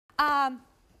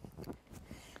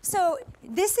So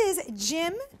this is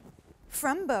Jim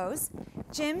from Bose.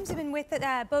 Jim's been with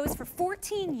Bose for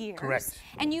 14 years. Correct.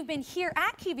 And you've been here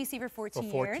at QVC for 14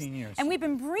 years. 14 years. And we've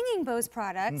been bringing Bose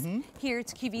products here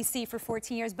to QVC for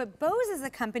 14 years. But Bose is a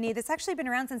company that's actually been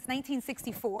around since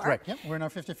 1964. Correct. Yep, we're in our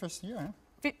 51st year. Huh?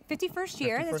 51st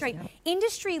year, that's right. Year.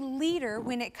 Industry leader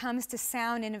when it comes to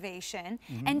sound innovation,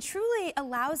 and truly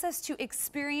allows us to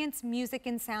experience music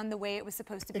and sound the way it was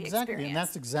supposed to be experienced. And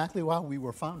that's exactly why we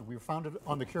were founded. We were founded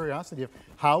on the curiosity of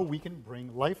how we can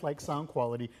bring lifelike sound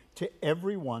quality to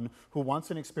everyone who wants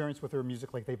an experience with their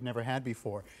music like they've never had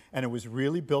before. And it was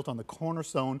really built on the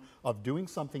cornerstone of doing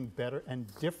something better and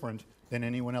different than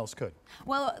anyone else could.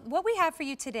 Well, what we have for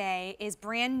you today is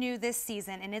brand new this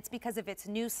season, and it's because of its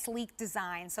new sleek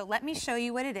design. So let me show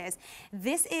you what it is.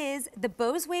 This is the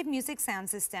Bose Wave Music Sound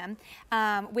System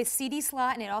with CD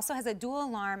slot, and it also has a dual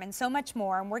alarm and so much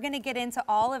more. And we're going to get into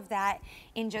all of that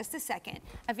in just a second.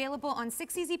 Available on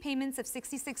 6 easy payments of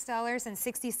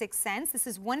 $66.66. This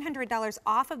is $100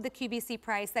 off of the QVC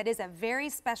price. That is a very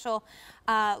special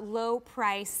low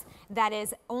price that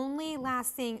is only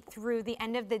lasting through the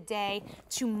end of the day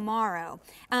tomorrow.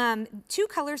 2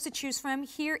 colors to choose from.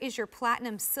 Here is your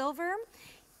platinum silver,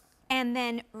 and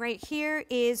then right here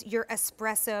is your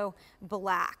espresso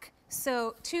black.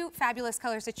 So 2 fabulous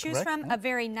colors to choose from. A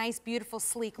very nice, beautiful,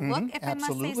 sleek look, if I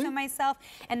must say so myself.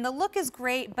 And the look is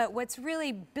great, but what's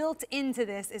really built into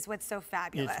this is what's so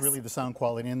fabulous. It's really the sound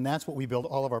quality, and that's what we build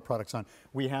all of our products on.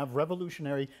 We have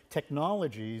revolutionary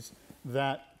technologies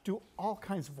that do all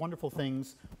kinds of wonderful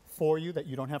things for you that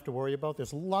you don't have to worry about.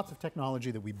 There's lots of technology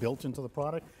that we built into the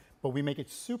product, but we make it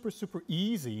super, super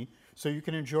easy so you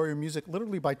can enjoy your music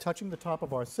literally by touching the top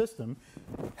of our system,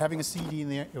 having a CD in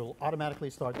there, it will automatically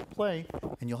start to play,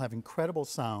 and you'll have incredible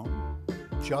sound,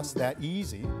 just that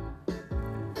easy.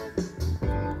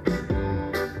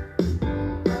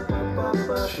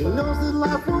 She knows that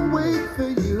life will wait for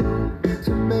you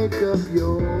to make up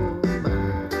your mind.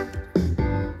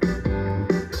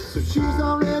 So she's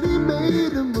already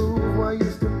made a move while you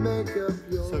still make up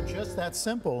your So just that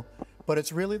simple, but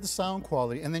it's really the sound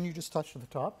quality, and then you just touch to the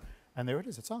top, and there it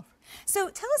is, it's off. So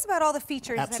tell us about all the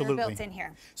features that are built in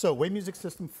here. So Wave Music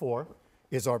System 4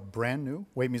 is our brand new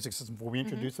Wave Music System 4. We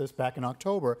introduced this back in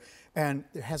October, and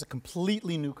it has a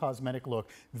completely new cosmetic look.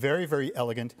 Very, very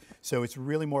elegant. So it's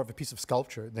really more of a piece of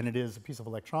sculpture than it is a piece of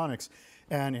electronics.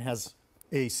 And it has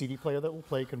a CD player that will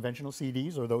play conventional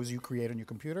CDs or those you create on your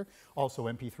computer, also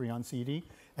MP3 on CD,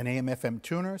 an AM/FM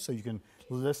tuner so you can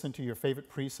listen to your favorite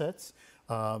presets.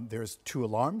 There's 2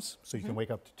 alarms, so you can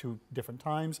wake up to 2 different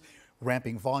times,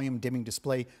 ramping volume, dimming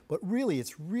display, but really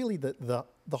it's really the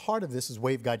heart of this is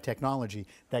waveguide technology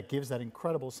that gives that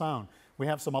incredible sound. We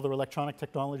have some other electronic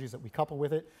technologies that we couple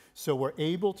with it, so we're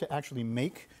able to actually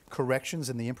make corrections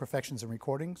in the imperfections in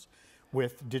recordings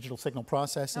with digital signal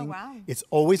processing. Oh, wow. It's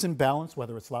always in balance,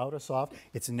 whether it's loud or soft.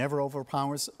 It's never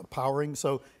overpowering.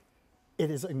 So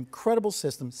it is an incredible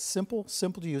system, simple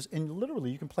to use, and literally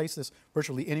you can place this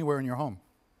virtually anywhere in your home.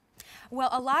 Well,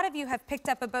 a lot of you have picked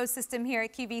up a Bose system here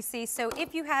at QVC, so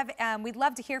if you have, we'd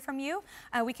love to hear from you.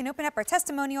 We can open up our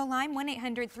testimonial line,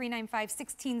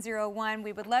 1-800-395-1601.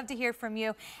 We would love to hear from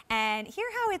you and hear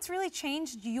how it's really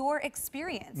changed your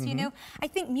experience. You know, I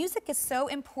think music is so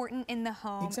important in the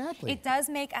home. Exactly. It does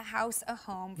make a house a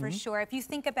home, for sure. If you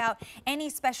think about any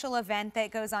special event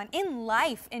that goes on in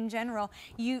life in general,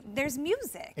 there's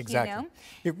music, Exactly. you know?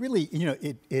 It really, you know,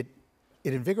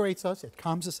 it invigorates us, it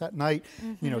calms us at night.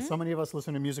 You know, so many of us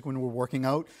listen to music when we're working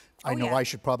out. I know I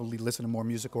should probably listen to more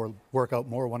music or work out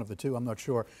more, one of the two, I'm not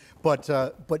sure. But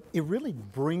it really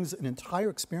brings an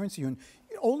entire experience to you, and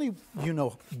only you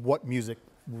know what music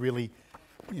really,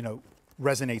 you know,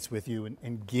 resonates with you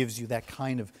and gives you that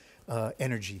kind of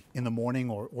energy in the morning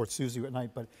or soothes you at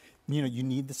night. But, you know, you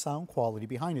need the sound quality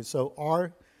behind it. So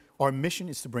our mission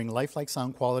is to bring lifelike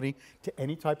sound quality to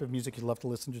any type of music you'd love to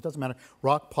listen to. It doesn't matter,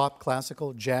 rock, pop,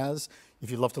 classical, jazz. If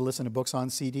you'd love to listen to books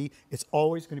on CD, it's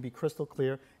always going to be crystal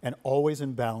clear and always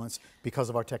in balance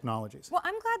because of our technologies. Well,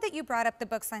 I'm glad that you brought up the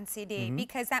books on CD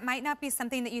because that might not be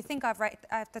something that you think of right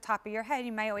at the top of your head.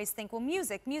 You might always think, well,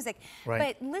 music.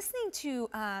 Right. But listening to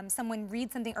someone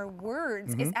read something or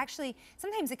words is actually,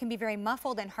 sometimes it can be very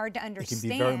muffled and hard to understand. It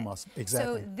can be very muffled,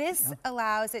 exactly. So this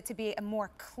allows it to be a more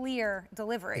clear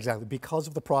delivery. Exactly, because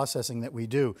of the processing that we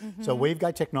do. So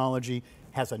waveguide technology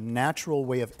has a natural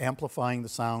way of amplifying the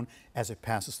sound as it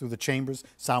passes through the chambers.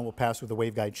 Sound will pass through the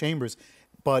waveguide chambers,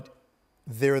 but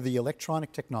they're the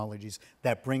electronic technologies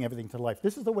that bring everything to life.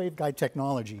 This is the waveguide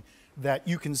technology that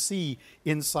you can see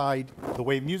inside the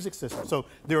Wave music system. So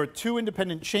there are 2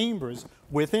 independent chambers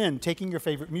within, taking your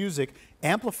favorite music,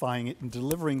 amplifying it, and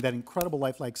delivering that incredible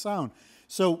lifelike sound.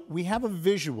 So we have a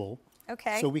visual,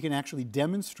 so we can actually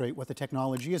demonstrate what the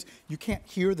technology is. You can't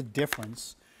hear the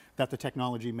difference that the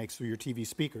technology makes through your TV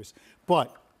speakers,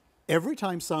 but every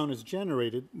time sound is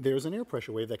generated, there's an air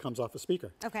pressure wave that comes off a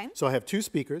speaker. Okay. So I have 2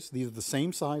 speakers. These are the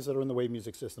same size that are in the Wave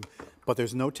music system, but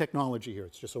there's no technology here.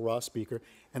 It's just a raw speaker.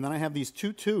 And then I have these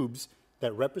 2 tubes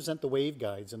that represent the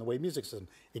waveguides in the Wave music system,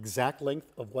 exact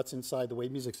length of what's inside the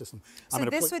Wave music system. So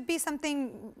this would be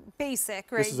something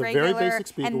basic, right? This is a regular, very basic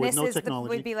speaker with no technology. And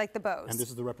this would be like the Bose. And this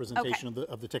is the representation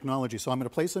of the technology. So I'm going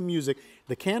to play some music.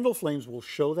 The candle flames will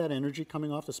show that energy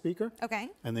coming off the speaker. Okay.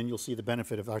 And then you'll see the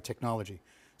benefit of our technology.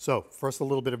 So first a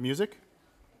little bit of music.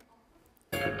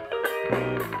 So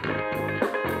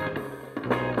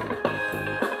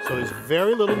there's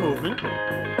very little movement.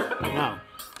 Now,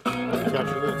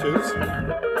 capture the tubes.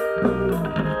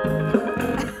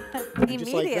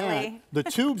 Just like that. The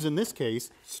tubes in this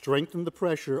case strengthen the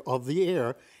pressure of the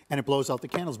air and it blows out the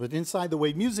candles. But inside the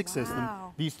Wave music system,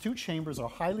 these 2 chambers are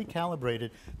highly calibrated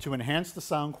to enhance the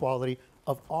sound quality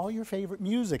of all your favorite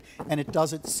music. And it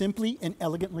does it simply and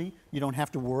elegantly. You don't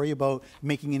have to worry about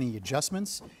making any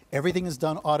adjustments. Everything is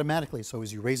done automatically. So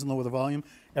as you raise and lower the volume,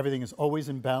 everything is always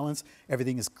in balance.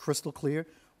 Everything is crystal clear,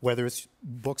 whether it's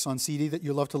books on CD that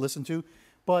you love to listen to.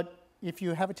 But if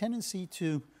you have a tendency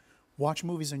to watch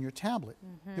movies on your tablet,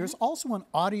 there's also an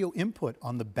audio input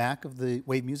on the back of the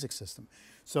Wave music system.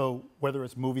 So whether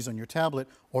it's movies on your tablet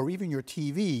or even your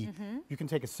TV, you can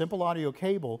take a simple audio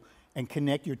cable and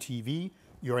connect your TV,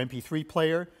 your MP3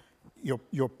 player,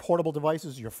 your portable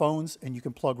devices, your phones, and you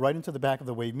can plug right into the back of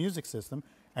the Wave music system,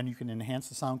 and you can enhance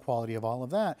the sound quality of all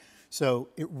of that. So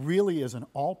it really is an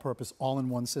all-purpose,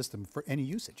 all-in-one system for any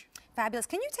usage. Fabulous.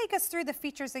 Can you take us through the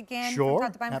features again? Sure, from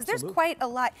top to bottom? Because there's quite a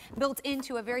lot built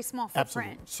into a very small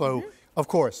footprint. Absolutely. So, of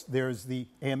course, there's the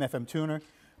AM/FM tuner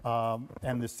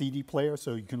and the CD player,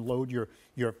 so you can load your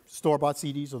store-bought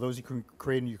CDs or those you can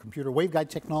create in your computer. Waveguide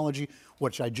technology,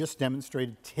 which I just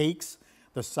demonstrated, takes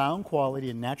the sound quality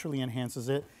and naturally enhances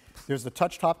it. There's the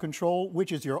touch-top control,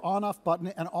 which is your on-off button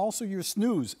and also your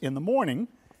snooze in the morning.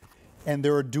 And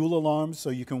there are dual alarms, so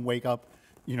you can wake up.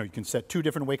 You know, you can set 2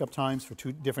 different wake-up times for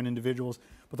 2 different individuals.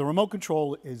 But the remote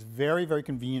control is very, very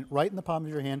convenient, right in the palm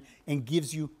of your hand, and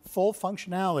gives you full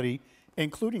functionality,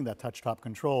 including that touch-top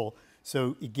control.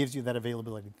 So it gives you that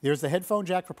availability. There's the headphone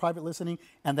jack for private listening,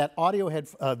 and that audio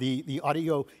the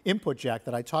audio input jack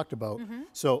that I talked about.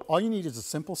 So all you need is a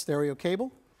simple stereo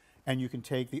cable, and you can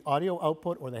take the audio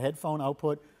output or the headphone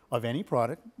output of any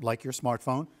product, like your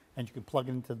smartphone, and you can plug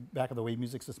it into the back of the Wave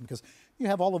music system because you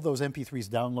have all of those MP3s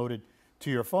downloaded to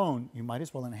your phone. You might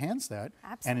as well enhance that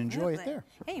and enjoy it there.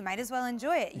 Hey, you might as well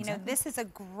enjoy it. You know, this is a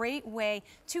great way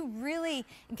to really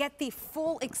get the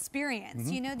full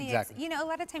experience. You know, you know, a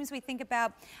lot of times we think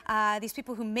about these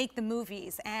people who make the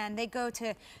movies and they go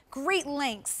to great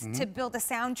lengths to build a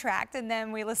soundtrack, and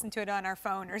then we listen to it on our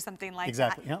phone or something like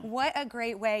that. Yeah. What a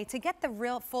great way to get the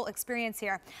real full experience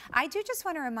here. I do just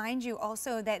want to remind you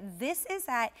also that this is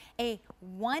at a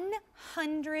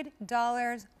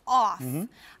 $100 off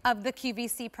of the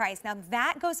QVC price. Now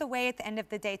that goes away at the end of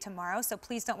the day tomorrow, so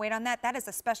please don't wait on that. That is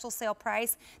a special sale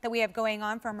price that we have going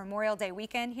on for Memorial Day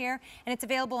weekend here, and it's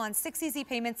available on 6 easy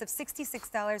payments of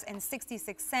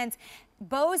 $66.66.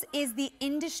 Bose is the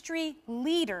industry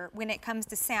leader when it comes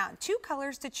to sound. 2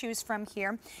 colors to choose from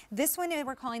here. This one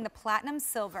we're calling the Platinum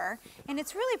Silver, and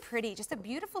it's really pretty, just a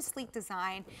beautiful sleek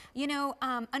design. You know,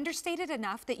 understated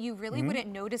enough that you really wouldn't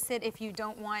notice it if you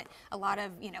don't want a lot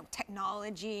of, you know,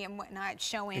 technology and whatnot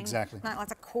showing, not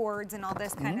lots of cords and all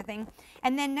this kind of thing.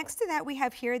 And then next to that we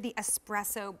have here the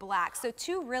Espresso Black. So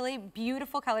 2 really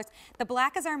beautiful colors. The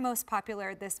black is our most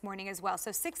popular this morning as well.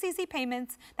 So 6 easy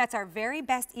payments, that's our very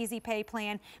best easy pay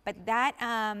plan, but that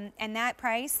and that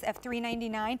price of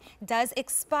 $3.99 does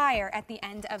expire at the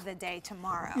end of the day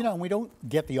tomorrow. You know, and we don't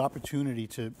get the opportunity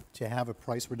to have a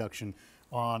price reduction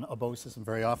on a Bose system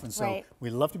very often. So we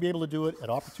love to be able to do it at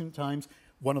opportune times.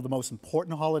 One of the most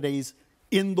important holidays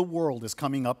in the world is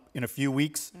coming up in a few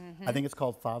weeks. I think it's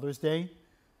called Father's Day.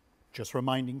 Just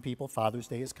reminding people, Father's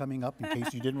Day is coming up in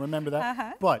case you didn't remember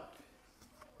that. But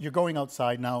you're going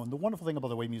outside now, and the wonderful thing about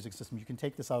the Wave music system, you can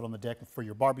take this out on the deck for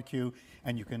your barbecue,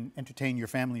 and you can entertain your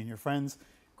family and your friends.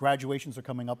 Graduations are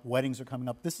coming up, weddings are coming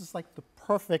up. This is like the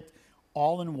perfect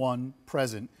all-in-one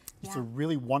present It's Yeah. a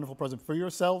really wonderful present for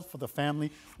yourself, for the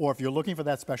family, or if you're looking for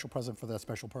that special present for that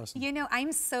special person. You know,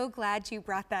 I'm so glad you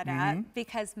brought that up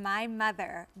because my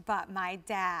mother bought my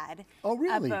dad Oh,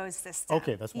 really? a Bose system.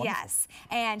 Okay, that's wonderful. Yes,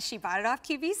 and she bought it off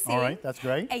QVC. All right, that's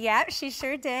great. Yeah, she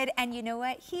sure did. And you know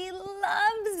what? He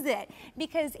loves it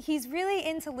because he's really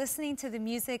into listening to the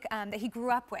music that he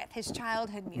grew up with, his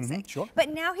childhood music. Sure. But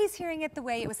now he's hearing it the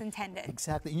way it was intended.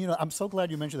 Exactly. You know, I'm so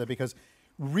glad you mentioned that because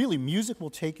really music will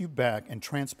take you back and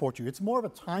transport you. It's more of a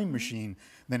time machine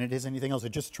than it is anything else.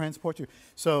 It just transports you.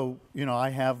 So, you know, I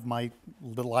have my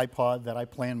little iPod that I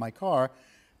play in my car,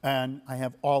 and I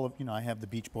have all of, you know, I have the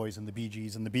Beach Boys and the Bee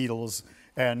Gees and the Beatles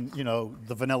and, you know,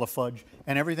 the Vanilla Fudge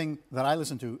and everything that I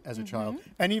listened to as a child,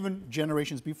 and even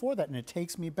generations before that. And it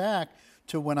takes me back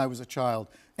to when I was a child.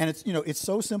 And it's, you know, it's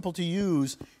so simple to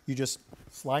use. You just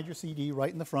slide your CD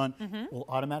right in the front. Will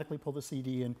automatically pull the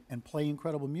CD in and play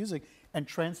incredible music and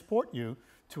transport you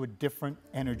to a different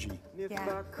energy.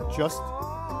 Yeah. Just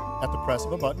at the press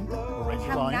of a button. We'll raise the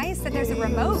How volume. nice that there's a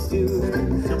remote.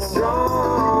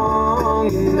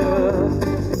 Strong enough.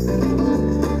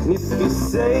 And if you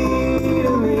say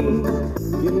to me,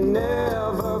 you'll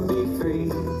never be free.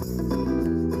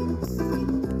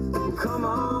 Come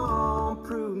on,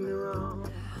 prove me wrong.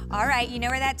 All right, you know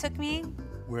where that took me?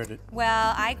 Where did?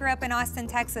 Well, I grew up in Austin,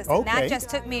 Texas, and that Okay. just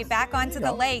took me back onto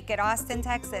the go. lake at Austin,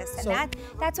 Texas. And So-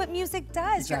 that's what music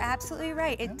does. You're Exactly. absolutely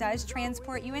right. It does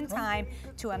transport you in time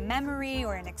to a memory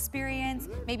or an experience.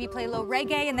 Maybe play a little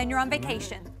reggae and then you're on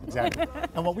vacation. Exactly.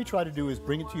 And what we try to do is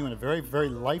bring it to you in a very, very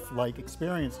lifelike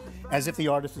experience, as if the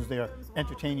artist is there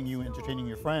entertaining you, entertaining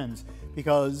your friends.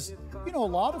 Because, you know, a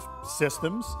lot of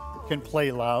systems can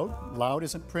play loud. Loud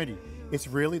isn't pretty. It's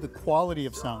really the quality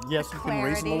of sound. Yes, you can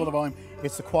raise and lower the volume.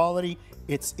 It's the quality.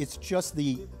 It's just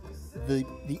the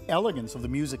elegance of the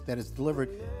music that is delivered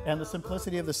and the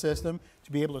simplicity of the system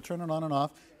to be able to turn it on and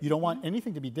off. You don't want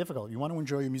anything to be difficult. You want to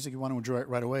enjoy your music. You want to enjoy it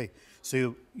right away.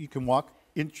 So you can walk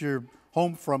into your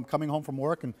home coming home from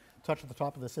work and touch the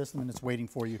top of the system, and it's waiting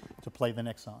for you to play the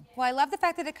next song. Well, I love the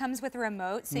fact that it comes with a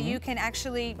remote, so you can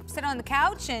actually sit on the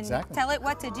couch and Exactly. tell it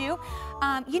what to do.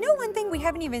 You know, one thing we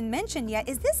haven't even mentioned yet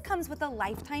is this comes with a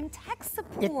lifetime tech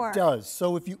support. It does.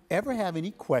 So if you ever have any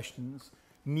questions,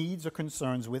 needs, or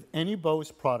concerns with any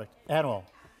Bose product at all,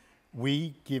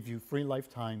 we give you free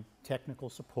lifetime technical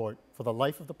support for the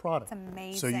life of the product.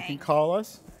 That's So you amazing. can call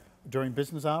us during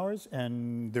business hours,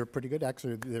 and they're pretty good.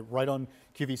 Actually, they're right on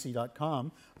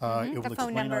QVC.com. It will The phone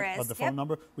explain number the is, phone yep.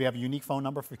 number. We have a unique phone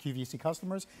number for QVC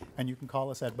customers, and you can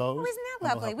call us at Bose. Oh, isn't that and we'll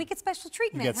lovely? help We you. get special You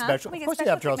treatment, get huh? special. We Of get course you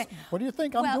special have, Charles. treatment. What do you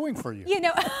think I'm Well, doing for you? You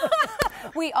know,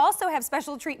 we also have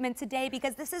special treatment today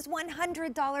because this is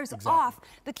 $100 off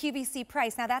the QVC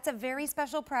price. Now, that's a very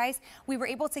special price. We were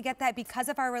able to get that because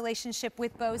of our relationship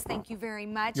with Bose. Thank you very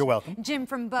much. You're welcome. Jim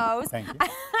from Bose. Thank you. I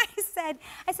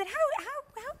said,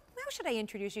 how should I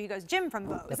introduce you? He goes, Jim from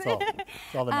Bose. That's all.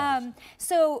 That's all that matters.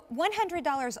 So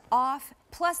 $100 off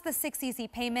plus the 6 easy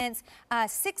payments,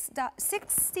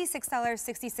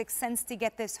 $66.66 to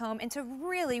get this home and to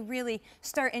really, really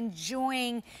start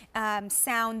enjoying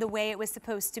sound the way it was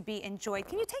supposed to be enjoyed.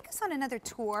 Can you take us on another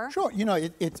tour? Sure. You know,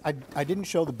 I didn't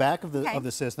show the back of the Okay. of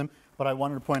the system, but I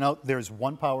wanted to point out there's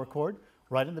one power cord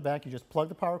right in the back. You just plug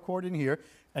the power cord in here,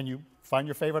 and you find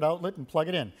your favorite outlet and plug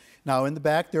it in. Now, in the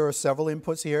back, there are several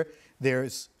inputs here.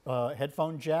 There's a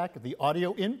headphone jack, the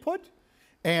audio input,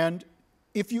 and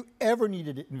if you ever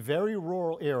needed it in very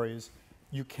rural areas,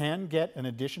 you can get an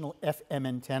additional FM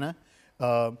antenna.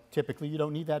 Typically, you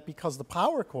don't need that because the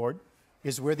power cord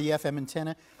is where the FM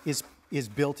antenna is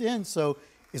built in. So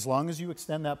as long as you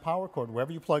extend that power cord,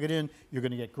 wherever you plug it in, you're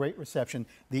going to get great reception.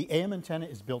 The AM antenna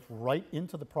is built right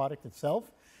into the product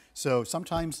itself. So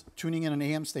sometimes tuning in an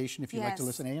AM station, if you like to Yes.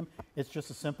 listen to AM, it's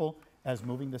just as simple as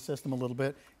moving the system a little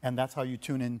bit, and that's how you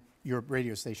tune in your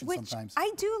radio station Which sometimes.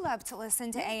 I do love to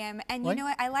listen to AM, and you Right. know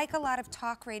what? I like a lot of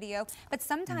talk radio, but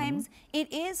sometimes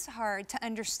it is hard to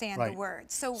understand the Right.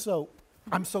 words. So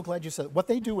I'm so glad you said what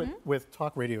they do with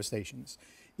talk radio stations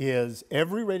is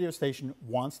every radio station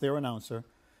wants their announcer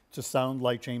to sound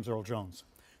like James Earl Jones.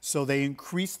 So they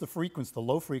increase the frequency, the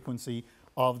low frequency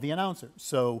of the announcer.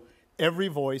 So every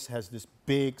voice has this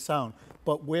big sound.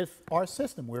 But with our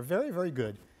system, we're very, very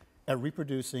good at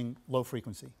reproducing low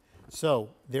frequency. So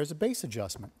there's a bass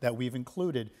adjustment that we've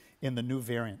included in the new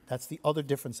variant. That's the other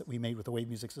difference that we made with the Wave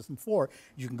Music System 4.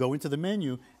 You can go into the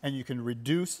menu and you can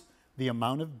reduce the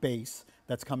amount of bass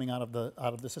that's coming out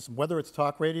of the system. Whether it's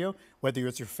talk radio, whether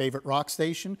it's your favorite rock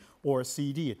station or a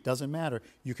CD, it doesn't matter.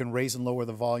 You can raise and lower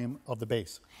the volume of the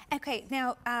bass. Okay,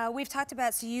 now we've talked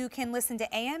about, so you can listen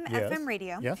to AM, Yes. FM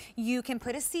radio. Yes. You can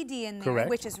put a CD in there, Correct.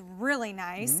 which is really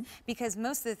nice because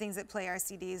most of the things that play our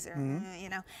CDs are, you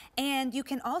know. And you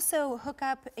can also hook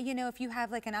up, you know, if you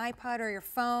have like an iPod or your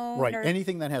phone. Right, Or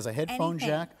anything that has a headphone anything.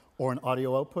 jack or an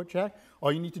audio output jack,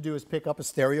 all you need to do is pick up a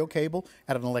stereo cable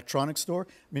at an electronics store.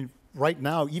 I mean, right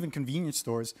now, even convenience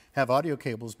stores have audio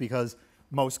cables because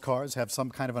most cars have some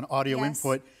kind of an audio Yes.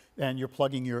 input and you're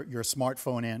plugging your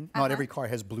smartphone in. Not every car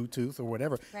has Bluetooth or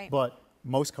whatever, Right. but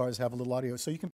most cars have a little audio. So you can